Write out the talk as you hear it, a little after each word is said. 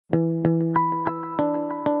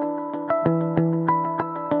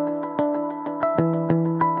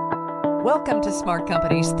Welcome to Smart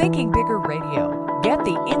Company's Thinking Bigger Radio. Get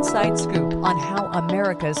the inside scoop on how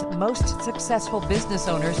America's most successful business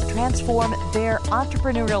owners transform their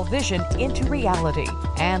entrepreneurial vision into reality.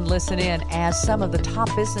 And listen in as some of the top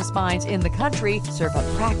business minds in the country serve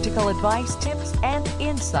up practical advice, tips, and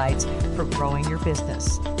insights for growing your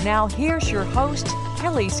business. Now, here's your host,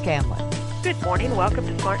 Kelly Scanlon. Good morning. Welcome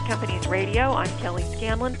to Smart Companies Radio. I'm Kelly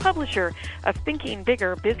Scanlon, publisher of Thinking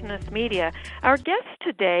Bigger Business Media. Our guests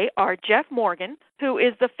today are Jeff Morgan, who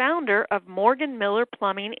is the founder of Morgan Miller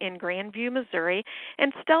Plumbing in Grandview, Missouri,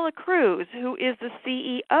 and Stella Cruz, who is the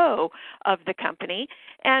CEO of the company.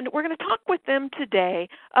 And we're going to talk with them today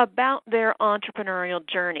about their entrepreneurial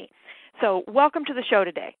journey. So welcome to the show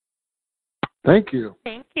today. Thank you.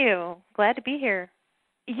 Thank you. Glad to be here.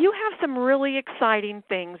 You have some really exciting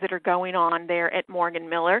things that are going on there at Morgan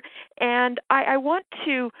Miller, and I want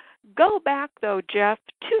to go back, though, Jeff,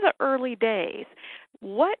 to the early days.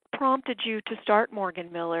 What prompted you to start Morgan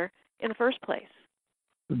Miller in the first place?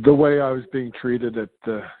 The way I was being treated at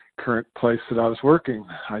the current place that I was working,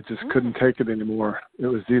 I just couldn't take it anymore. It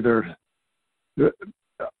was either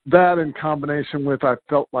that in combination with I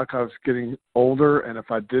felt like I was getting older, and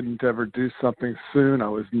if I didn't ever do something soon, I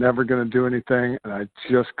was never going to do anything, and I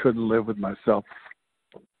just couldn't live with myself.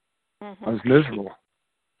 I was miserable.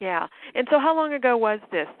 Yeah. And so how long ago was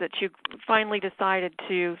this that you finally decided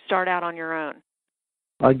to start out on your own?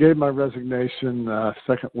 I gave my resignation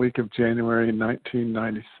second week of January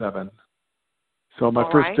 1997. So my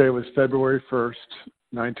first day was February 1st,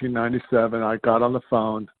 1997. I got on the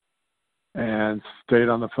phone and stayed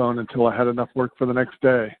on the phone until I had enough work for the next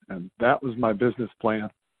day. And that was my business plan.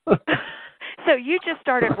 So you just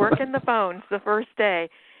started working the phones the first day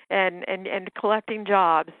and collecting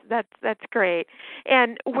jobs. That's great.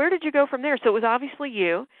 And where did you go from there? So it was obviously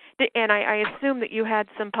you, and I assume that you had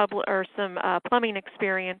some plumbing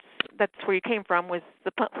experience. That's where you came from, was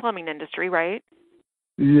the plumbing industry, right?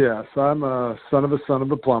 Yes, I'm a son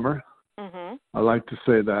of a plumber. I like to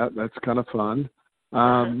say that. That's kind of fun.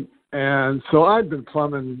 And so I'd been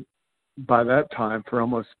plumbing by that time for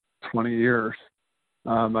almost 20 years.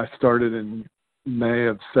 I started in May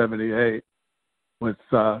of 78 with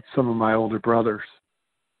some of my older brothers.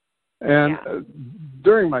 And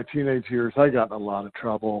during my teenage years, I got in a lot of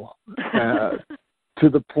trouble to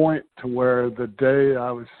the point to where the day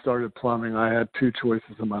I started plumbing, I had two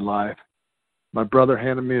choices in my life. My brother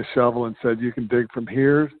handed me a shovel and said, you can dig from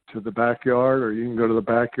here to the backyard, or you can go to the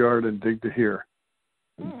backyard and dig to here.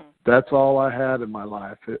 That's all I had in my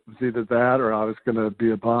life. It was either that or I was going to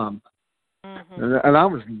be a bum. And I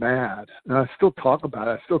was mad. And I still talk about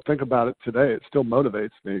it. I still think about it today. It still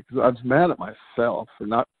motivates me because I was mad at myself for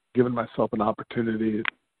not giving myself an opportunity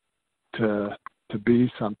to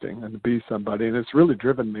be something and to be somebody. And it's really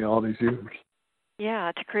driven me all these years.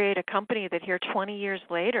 Yeah, to create a company that here 20 years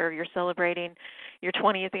later, you're celebrating your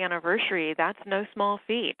 20th anniversary. That's no small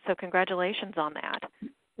feat. So congratulations on that.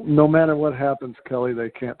 No matter what happens, Kelly, they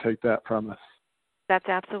can't take that from us. That's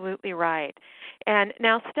absolutely right. And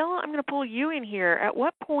now, Stella, I'm going to pull you in here. At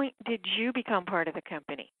what point did you become part of the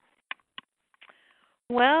company?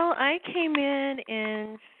 Well, I came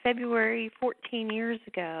in February 14 years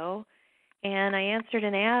ago, and I answered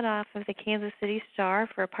an ad off of the Kansas City Star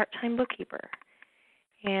for a part-time bookkeeper.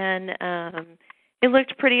 And it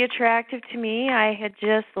looked pretty attractive to me. I had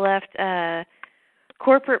just left a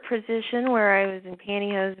corporate position where I was in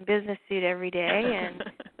pantyhose and business suit every day, and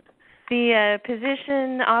the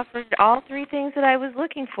position offered all three things that I was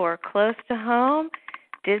looking for: close to home,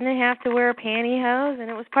 didn't have to wear pantyhose, and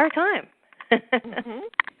it was part-time.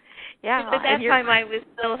 Yeah. At that time, I was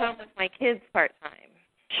still home with my kids part-time.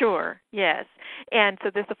 Sure, yes. And so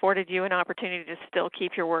this afforded you an opportunity to still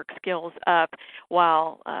keep your work skills up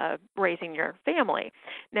while raising your family.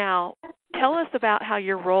 Now, tell us about how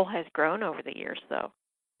your role has grown over the years, though.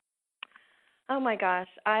 Oh, my gosh.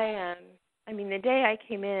 I mean, the day I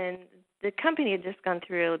came in, the company had just gone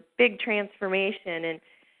through a big transformation, and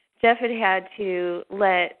Jeff had to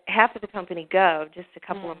let half of the company go just a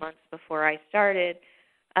couple of months before I started.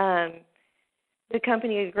 The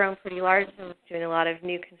company had grown pretty large and was doing a lot of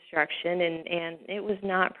new construction, and it was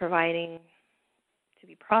not proving to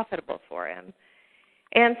be profitable for him.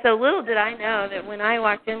 And so little did I know that when I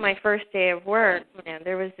walked in my first day of work,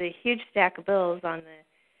 there was a huge stack of bills on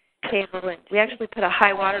the table, and we actually put a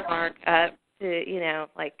high water mark up to,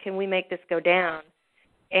 can we make this go down?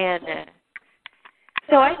 And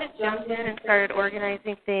so I just jumped in and started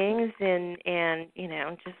organizing things and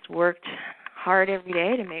just worked hard every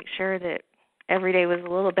day to make sure that every day was a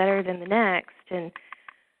little better than the next. And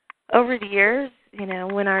over the years,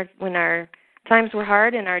 when our times were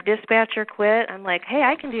hard and our dispatcher quit, I'm like, hey,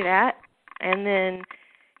 I can do that. And then,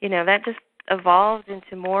 that just evolved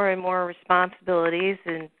into more and more responsibilities,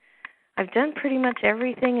 and I've done pretty much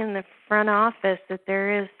everything in the front office that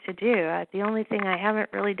there is to do. The only thing I haven't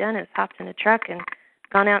really done is hopped in a truck and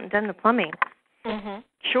gone out and done the plumbing. Mm-hmm.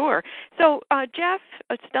 Sure. So, Jeff,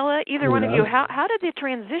 Stella, either one of you, how did the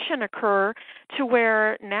transition occur to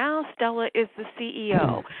where now Stella is the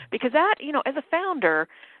CEO? Because that, as a founder,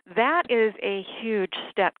 that is a huge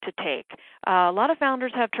step to take. A lot of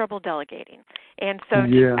founders have trouble delegating. And so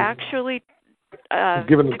to actually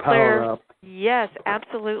giving the power up. Yes,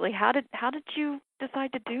 absolutely. How did you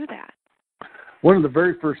decide to do that? One of the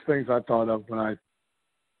very first things I thought of when I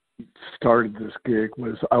started this gig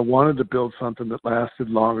was I wanted to build something that lasted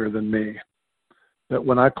longer than me. That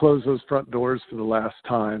when I closed those front doors for the last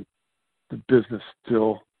time, the business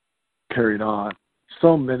still carried on.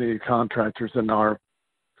 So many contractors in our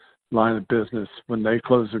line of business, when they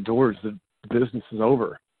close their doors, the business is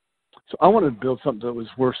over. So I wanted to build something that was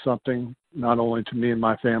worth something, not only to me and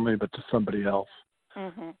my family, but to somebody else.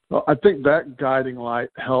 Mm-hmm. Well, I think that guiding light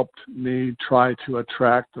helped me try to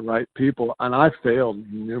attract the right people, and I failed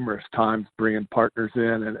numerous times bringing partners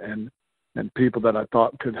in and people that I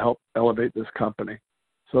thought could help elevate this company.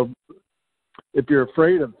 So if you're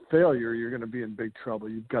afraid of failure, you're going to be in big trouble.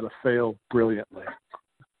 You've got to fail brilliantly.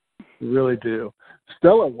 You really do.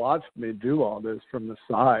 Stella watched me do all this from the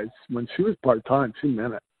sides. When she was part-time, she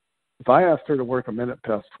meant it. If I asked her to work a minute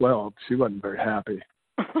past 12, she wasn't very happy.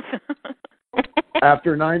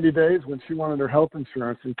 After 90 days, when she wanted her health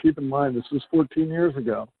insurance, and keep in mind, this was 14 years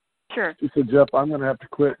ago. Sure. She said, Jeff, I'm going to have to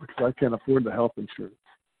quit because I can't afford the health insurance.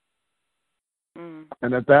 Mm.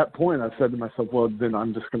 And at that point, I said to myself, well, then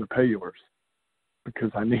I'm just going to pay yours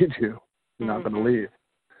because I need you. You're not going to leave.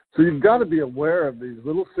 So you've got to be aware of these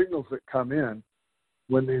little signals that come in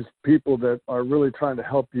when these people that are really trying to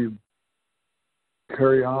help you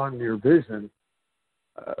carry on your vision,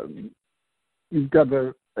 you've got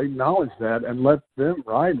to acknowledge that and let them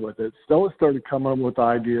ride with it. Stella started coming up with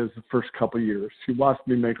ideas the first couple of years. She watched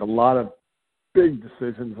me make a lot of big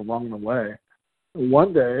decisions along the way.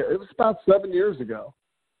 One day, it was about 7 years ago,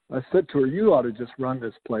 I said to her, you ought to just run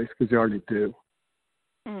this place because you already do.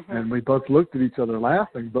 Mm-hmm. And we both looked at each other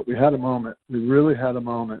laughing, but we had a moment. We really had a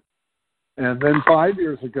moment. And then 5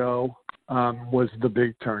 years ago was the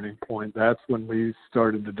big turning point. That's when we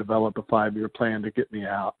started to develop a 5-year plan to get me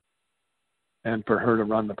out and for her to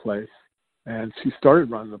run the place. And she started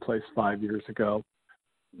running the place 5 years ago.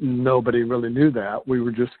 Nobody really knew that. We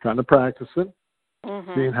were just kind of practicing,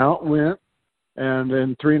 seeing how it went. And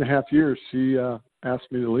in 3.5 years, she asked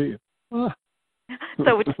me to leave.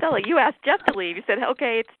 So, Stella, you asked Jeff to leave. You said,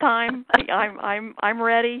 "Okay, it's time. I'm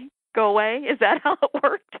ready. Go away." Is that how it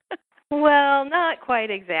worked? Well, not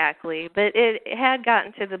quite exactly, but it had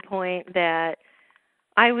gotten to the point that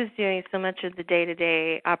I was doing so much of the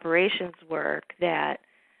day-to-day operations work that,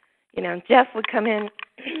 Jeff would come in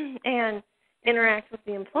and interact with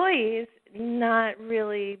the employees, not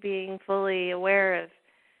really being fully aware of,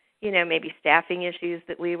 maybe staffing issues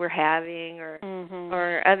that we were having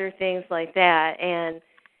or other things like that. And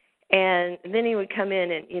then he would come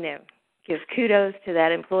in and, give kudos to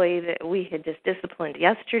that employee that we had just disciplined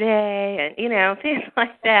yesterday and, things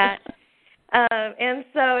like that. And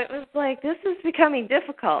so it was like, this is becoming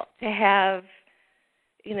difficult to have,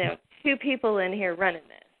 two people in here running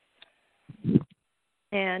this.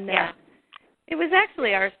 And it was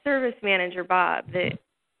actually our service manager, Bob, that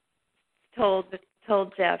told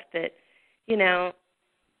Jeff that,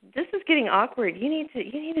 this is getting awkward. You need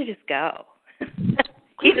to just go.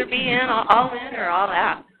 Either be in, all in, or all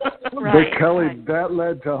out. Right. But Kelly, that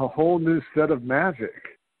led to a whole new set of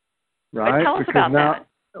magic, right? But tell us about that.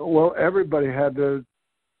 Well, everybody had to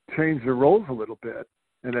change their roles a little bit,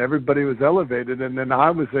 and everybody was elevated, and then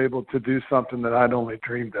I was able to do something that I'd only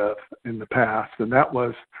dreamed of in the past, and that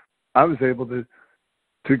was I was able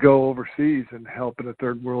to go overseas and help in a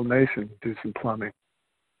third world nation do some plumbing.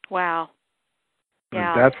 Wow.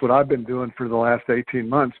 Yeah. And that's what I've been doing for the last 18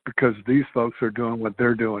 months because these folks are doing what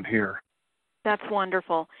they're doing here. That's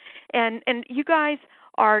wonderful. And you guys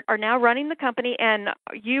are now running the company, and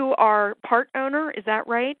you are part owner, is that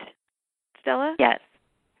right, Stella? Yes.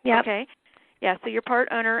 Yep. Okay. Yeah, so you're part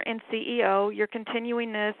owner and CEO. You're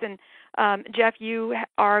continuing this, and Jeff, you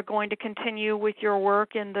are going to continue with your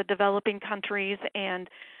work in the developing countries and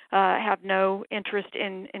have no interest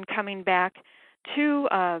in coming back to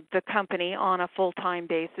the company on a full-time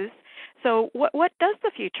basis. So what does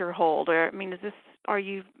the future hold? Or, I mean, are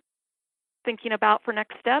you thinking about for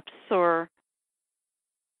next steps, or?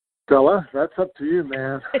 Stella, that's up to you,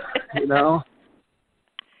 man.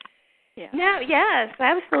 Yeah. No, yes,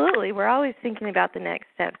 absolutely. We're always thinking about the next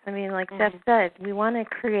steps. I mean, like Jeff said, we want to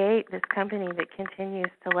create this company that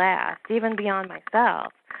continues to last, even beyond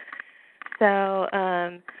myself. So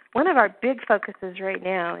one of our big focuses right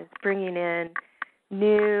now is bringing in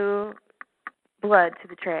new blood to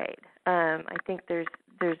the trade. I think there's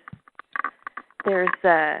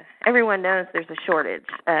everyone knows there's a shortage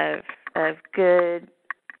of good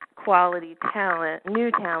quality talent,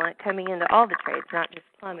 new talent coming into all the trades, not just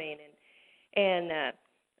plumbing. And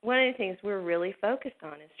one of the things we're really focused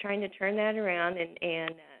on is trying to turn that around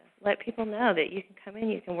and let people know that you can come in,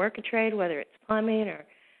 you can work a trade, whether it's plumbing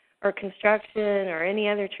or construction or any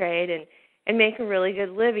other trade, and make a really good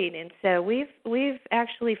living. And so we've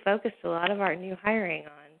actually focused a lot of our new hiring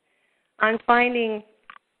on finding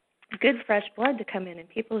good fresh blood to come in and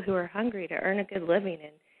people who are hungry to earn a good living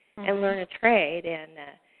and learn a trade. And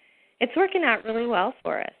it's working out really well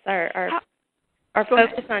for us. Our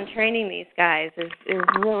focus on training these guys is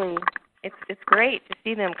really, it's great to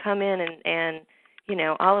see them come in and you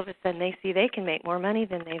know, all of a sudden they see they can make more money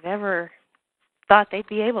than they've ever thought they'd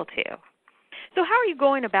be able to. So how are you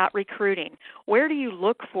going about recruiting? Where do you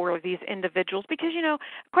look for these individuals? Because, you know,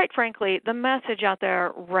 quite frankly, the message out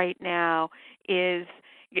there right now is,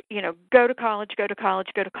 you know, go to college, go to college,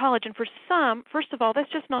 go to college. And for some, first of all,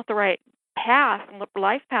 that's just not the right path,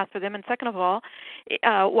 life path for them. And second of all,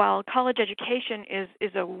 while college education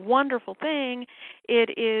is a wonderful thing,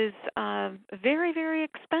 it is very, very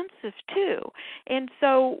expensive too. And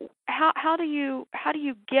so how do you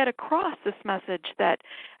get across this message that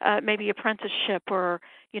maybe apprenticeship or,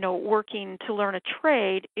 you know, working to learn a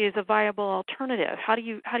trade is a viable alternative? How do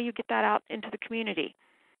you get that out into the community?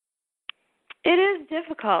 It is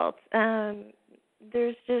difficult.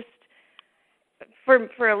 There's just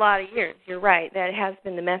for a lot of years, you're right, that has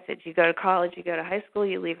been the message. You go to college, you go to high school,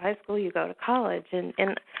 you leave high school, you go to college. And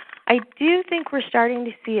I do think we're starting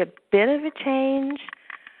to see a bit of a change.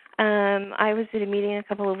 I was at a meeting a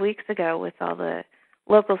couple of weeks ago with all the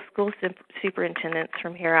local school superintendents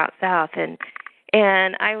from here out south,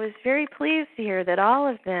 and I was very pleased to hear that all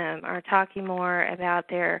of them are talking more about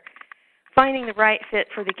their finding the right fit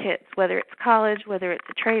for the kids, whether it's college, whether it's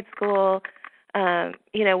a trade school,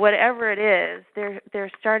 you know, whatever it is,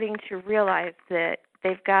 they're starting to realize that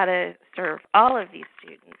they've got to serve all of these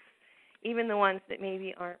students, even the ones that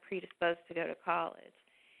maybe aren't predisposed to go to college.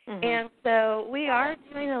 Mm-hmm. And so we are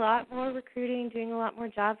doing a lot more recruiting, doing a lot more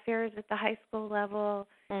job fairs at the high school level,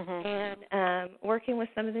 and working with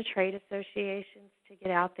some of the trade associations to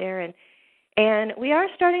get out there. And we are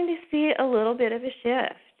starting to see a little bit of a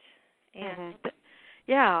shift. And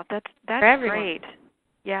yeah, that's great.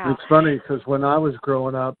 Yeah. It's funny because when I was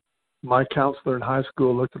growing up, my counselor in high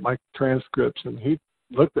school looked at my transcripts and he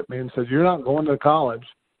looked at me and said, "You're not going to college,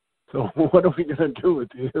 so what are we going to do with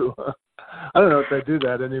you?" I don't know if they do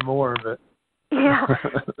that anymore, but yeah,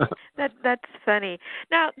 that's funny.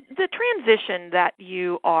 Now, the transition that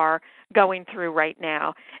you are going through right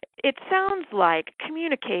now, it sounds like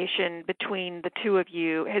communication between the two of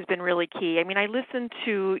you has been really key. I mean, I listened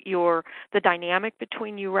to the dynamic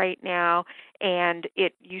between you right now, and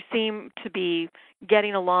you seem to be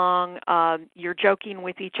getting along. You're joking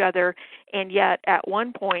with each other, and yet at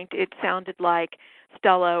one point it sounded like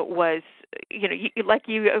Stella was, you know, like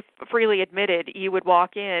you freely admitted, you would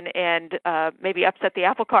walk in and maybe upset the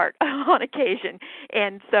apple cart on occasion.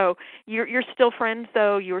 And so you're still friends,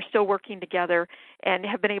 though. You're still working together and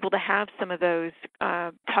have been able to have some of those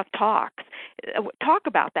tough talks. Talk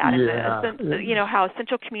about that, you know, how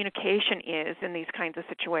essential communication is in these kinds of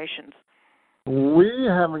situations. We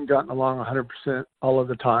haven't gotten along 100% all of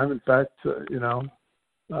the time. In fact, you know,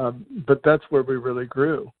 but that's where we really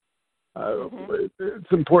grew.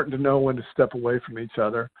 It's important to know when to step away from each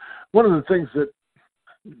other. One of the things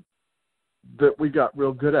that we got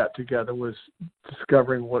real good at together was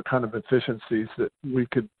discovering what kind of efficiencies that we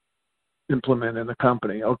could implement in the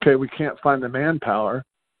company. Okay, we can't find the manpower.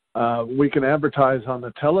 We can advertise on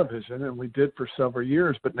the television, and we did for several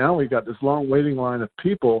years, but now we got this long waiting line of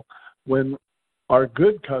people when our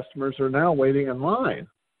good customers are now waiting in line.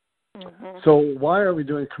 So why are we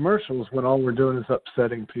doing commercials when all we're doing is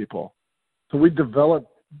upsetting people? So we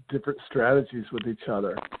developed different strategies with each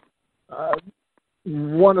other.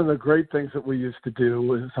 One of the great things that we used to do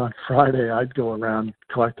was on Friday, I'd go around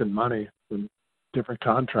collecting money from different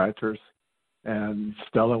contractors, and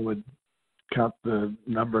Stella would count the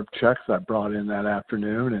number of checks I brought in that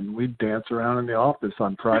afternoon, and we'd dance around in the office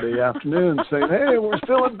on Friday afternoon saying, "Hey, we're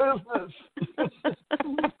still in business."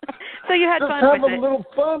 So you had just fun with it. Have a little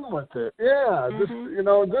fun with it. Yeah, you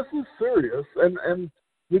know, this is serious, and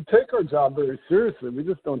we take our job very seriously. We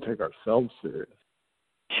just don't take ourselves serious.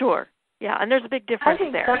 Sure. Yeah, and there's a big difference I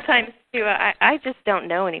think there. sometimes, too, I just don't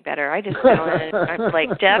know any better. I just don't. I'm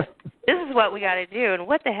like, Jeff, this is what we got to do, and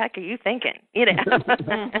what the heck are you thinking? You know?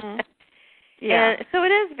 Mm-hmm. Yeah. And so it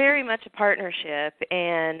is very much a partnership,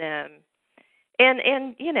 and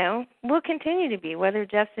you know, we'll continue to be, whether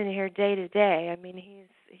Jeff's in here day to day. I mean,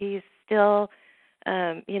 he's still,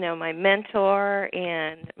 you know, my mentor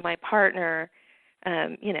and my partner,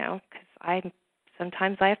 you know, because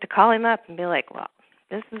sometimes I have to call him up and be like, well,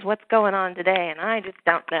 this is what's going on today, and I just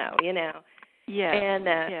don't know, you know. Yes. And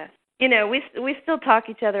yes. you know, we still talk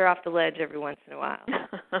each other off the ledge every once in a while.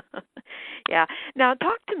 Yeah. Now,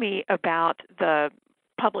 talk to me about the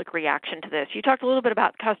public reaction to this. You talked a little bit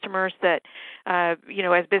about customers that, you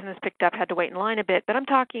know, as business picked up, had to wait in line a bit. But I'm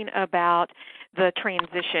talking about the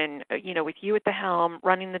transition, you know, with you at the helm,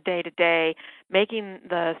 running the day-to-day, making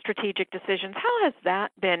the strategic decisions. How has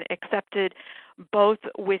that been accepted both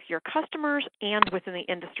with your customers and within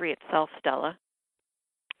the industry itself, Stella?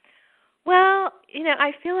 Well, you know,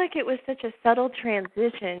 I feel like it was such a subtle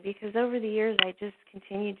transition because over the years I just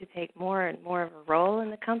continued to take more and more of a role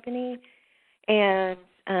in the company and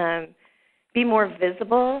be more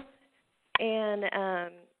visible.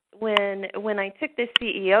 And when I took the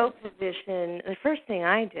CEO position, the first thing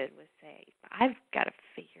I did was say, I've got to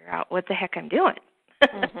figure out what the heck I'm doing.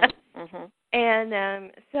 Mm-hmm. Mm-hmm.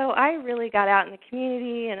 And so I really got out in the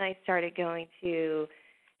community, and I started going to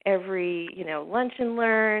every, you know, lunch and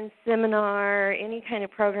learn, seminar, any kind of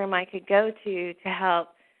program I could go to help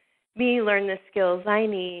me learn the skills I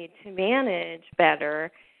need to manage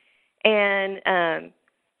better. And,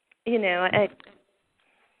 you know,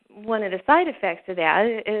 one of the side effects of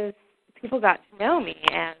that is people got to know me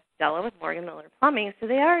as Stella with Morgan Miller Plumbing, so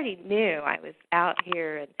they already knew I was out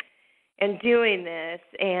here and doing this.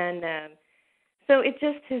 And so it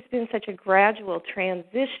just has been such a gradual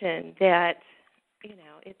transition that, you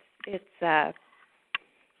know, it's I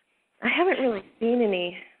haven't really seen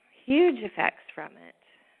any huge effects from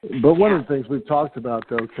it. But one of the things we've talked about,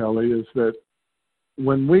 though, Kelly, is that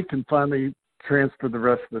when we can finally transfer the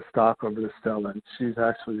rest of the stock over to Stella, and she's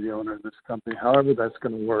actually the owner of this company, however that's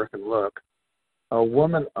going to work and look, a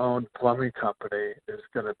woman-owned plumbing company is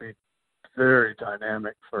going to be very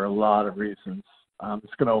dynamic for a lot of reasons.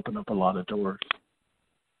 It's going to open up a lot of doors.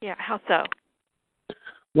 Yeah, how so?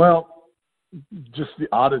 Well, just the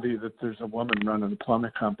oddity that there's a woman running a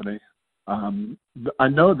plumbing company. I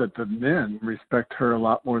know that the men respect her a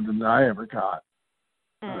lot more than I ever got.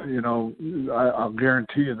 You know, I'll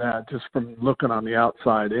guarantee you that just from looking on the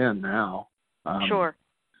outside in now. Sure.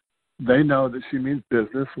 They know that she means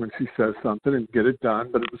business when she says something and get it done,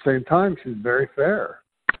 but at the same time, she's very fair.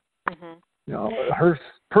 Mm-hmm. You know, her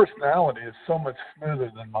personality is so much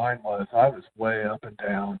smoother than mine was. I was way up and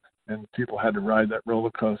down, and people had to ride that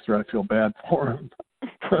roller coaster. I feel bad for them.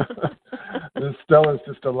 And Stella's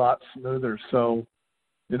just a lot smoother. So,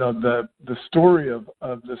 you know, the story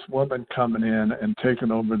of this woman coming in and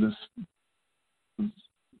taking over this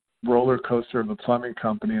roller coaster of a plumbing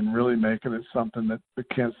company and really making it something that the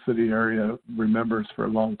Kansas City area remembers for a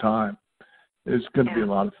long time is going to be a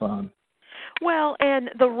lot of fun. Well,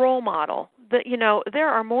 and the role model, you know, there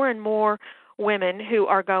are more and more women who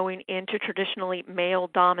are going into traditionally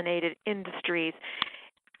male-dominated industries.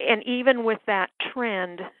 And even with that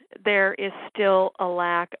trend, there is still a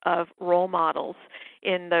lack of role models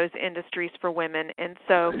in those industries for women. And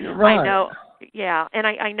so right. I know, and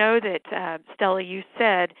I know that, Stella, you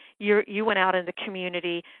said you went out in the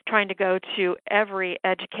community trying to go to every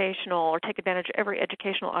educational or take advantage of every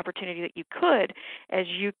educational opportunity that you could as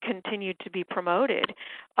you continued to be promoted.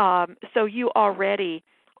 So you already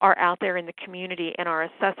are out there in the community and are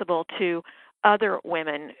accessible to other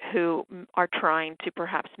women who are trying to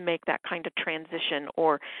perhaps make that kind of transition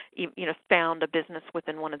or, you know, found a business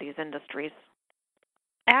within one of these industries.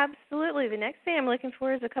 Absolutely. The next thing I'm looking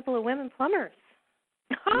for is a couple of women plumbers.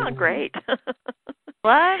 Oh, great.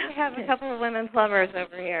 Love to have a couple of women plumbers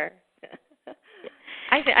over here.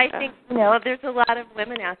 I think, you know, there's a lot of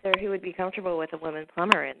women out there who would be comfortable with a woman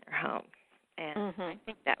plumber in their home. And I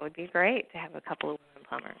think that would be great to have a couple of women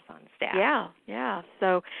plumbers on staff. Yeah.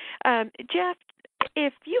 So, Jeff,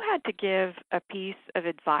 if you had to give a piece of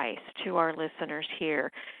advice to our listeners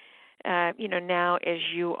here, you know, now as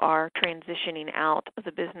you are transitioning out of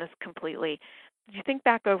the business completely, if you think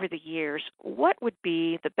back over the years, what would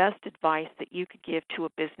be the best advice that you could give to a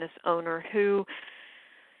business owner who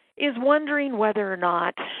is wondering whether or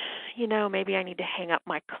not, you know, maybe I need to hang up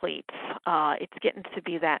my cleats. It's getting to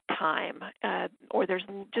be that time. Or there's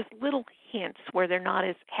just little hints where they're not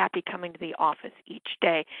as happy coming to the office each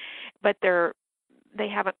day, but they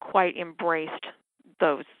haven't quite embraced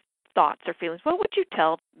those thoughts or feelings. What would you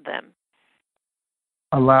tell them?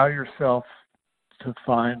 allow yourself to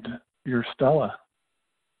find your Stella.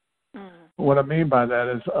 What I mean by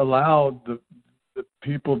that is allow the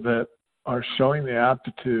people that are showing the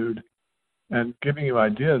aptitude and giving you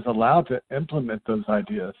ideas, allow to implement those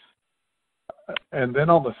ideas. And then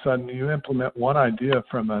all of a sudden you implement one idea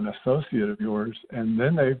from an associate of yours, and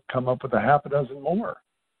then they come up with a half a dozen more.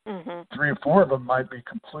 3 or 4 of them might be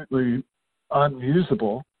completely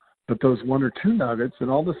unusable, but those 1 or 2 nuggets, and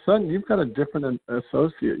all of a sudden you've got a different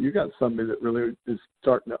associate. You got somebody that really is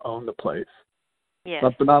starting to own the place. Yes.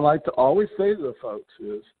 Something I like to always say to the folks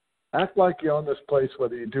is, act like you own this place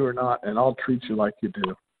whether you do or not, and I'll treat you like you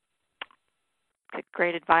do.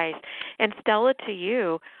 Great advice. And Stella, to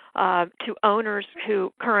you,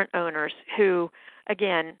 to current owners who,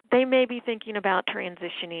 again, they may be thinking about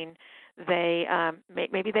transitioning. They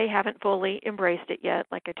maybe they haven't fully embraced it yet,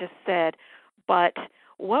 like I just said. But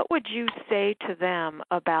what would you say to them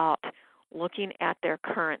about looking at their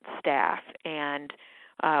current staff and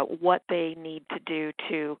what they need to do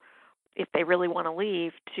to, if they really want to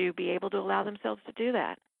leave, to be able to allow themselves to do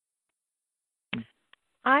that?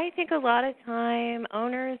 I think a lot of time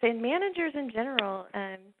owners and managers in general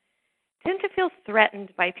tend to feel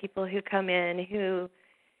threatened by people who come in who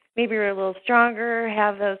maybe are a little stronger,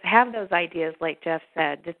 have those ideas, like Jeff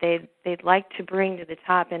said, that they'd like to bring to the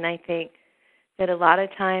top. And I think that a lot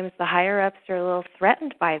of times the higher ups are a little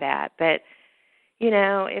threatened by that. But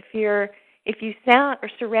if you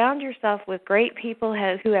surround yourself with great people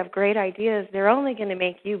who have great ideas, they're only going to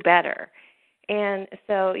make you better. And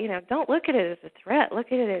so, don't look at it as a threat.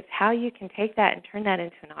 Look at it as how you can take that and turn that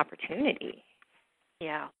into an opportunity.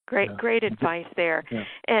 Yeah, great advice there. Yeah.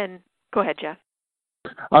 And go ahead, Jeff.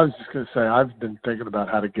 I was just going to say, I've been thinking about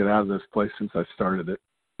how to get out of this place since I started it.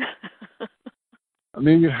 I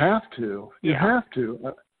mean, you have to. You have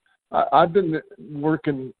to. I've been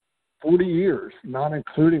working 40 years, not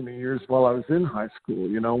including the years while I was in high school,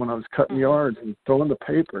 when I was cutting yards and throwing the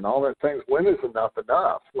paper and all that things. When is enough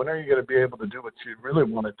enough? When are you going to be able to do what you really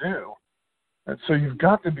want to do? And so you've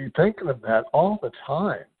got to be thinking of that all the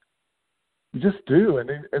time. You just do. And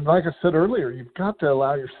like I said earlier, you've got to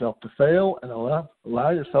allow yourself to fail and allow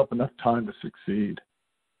yourself enough time to succeed.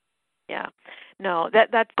 Yeah. No,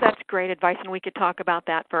 that's great advice, and we could talk about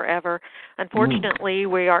that forever. Unfortunately,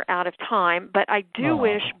 we are out of time, but I do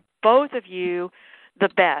wish both of you the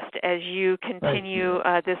best as you continue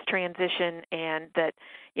this transition, and that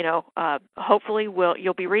hopefully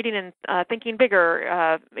you'll be reading and thinking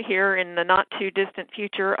bigger here in the not too distant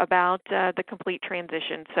future about the complete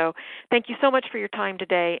transition. So thank you so much for your time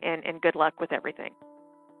today, and good luck with everything.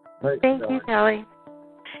 Thank you, Kelly.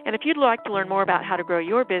 And if you'd like to learn more about how to grow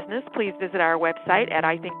your business, please visit our website at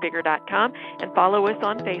ithinkbigger.com and follow us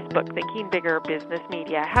on Facebook, Thinking Bigger Business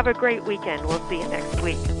Media. Have a great weekend. We'll see you next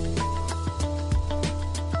week.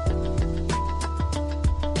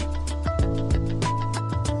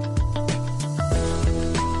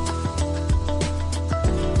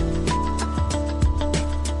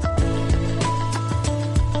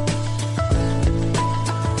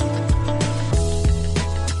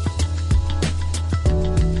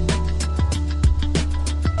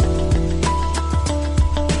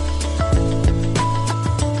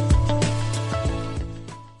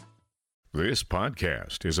 This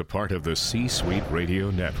podcast is a part of the C-Suite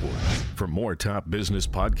Radio Network. For more top business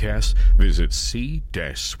podcasts, visit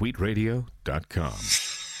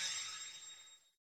c-suiteradio.com.